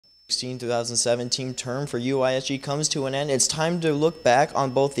2016-2017 term for UISG comes to an end. It's time to look back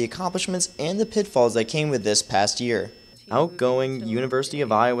on both the accomplishments and the pitfalls that came with this past year. Outgoing University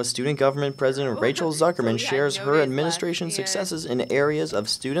of Iowa Student Government President Rachel Zuckerman shares her administration's successes in areas of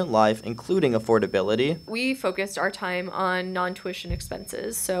student life, including affordability. We focused our time on non-tuition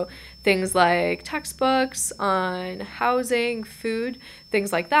expenses, so things like textbooks, on housing, food,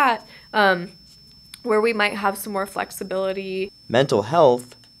 things like that, where we might have some more flexibility. Mental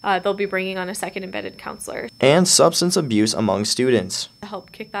health. They'll be bringing on a second embedded counselor. And substance abuse among students. To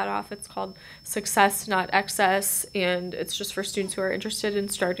help kick that off, it's called Success Not Excess, and it's just for students who are interested in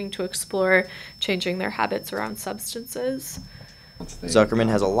starting to explore changing their habits around substances. Zuckerman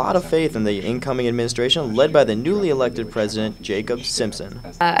has a lot of faith in the incoming administration led by the newly elected president, Jacob Simpson.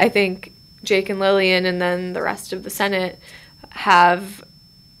 I think Jake and Lillian and then the rest of the Senate have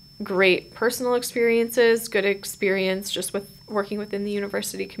great personal experiences, good experience just with working within the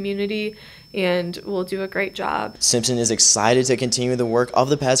university community, and will do a great job. Simpson is excited to continue the work of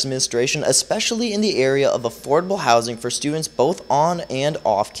the past administration, especially in the area of affordable housing for students both on and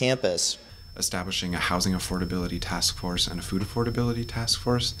off campus. Establishing a housing affordability task force and a food affordability task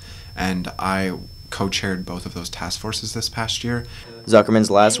force, and I co-chaired both of those task forces this past year.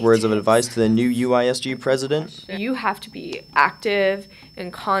 Zuckerman's last words of advice to the new UISG president: you have to be active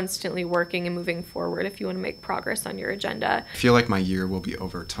and constantly working and moving forward if you want to make progress on your agenda. I feel like my year will be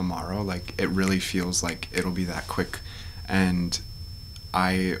over tomorrow. Like, it really feels like it'll be that quick, and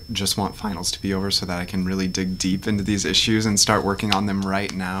I just want finals to be over so that I can really dig deep into these issues and start working on them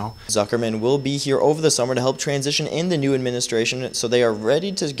right now. Zuckerman will be here over the summer to help transition in the new administration, so they are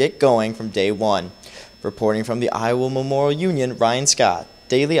ready to get going from day one. Reporting from the Iowa Memorial Union, Ryan Scott,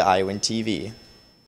 Daily Iowan TV.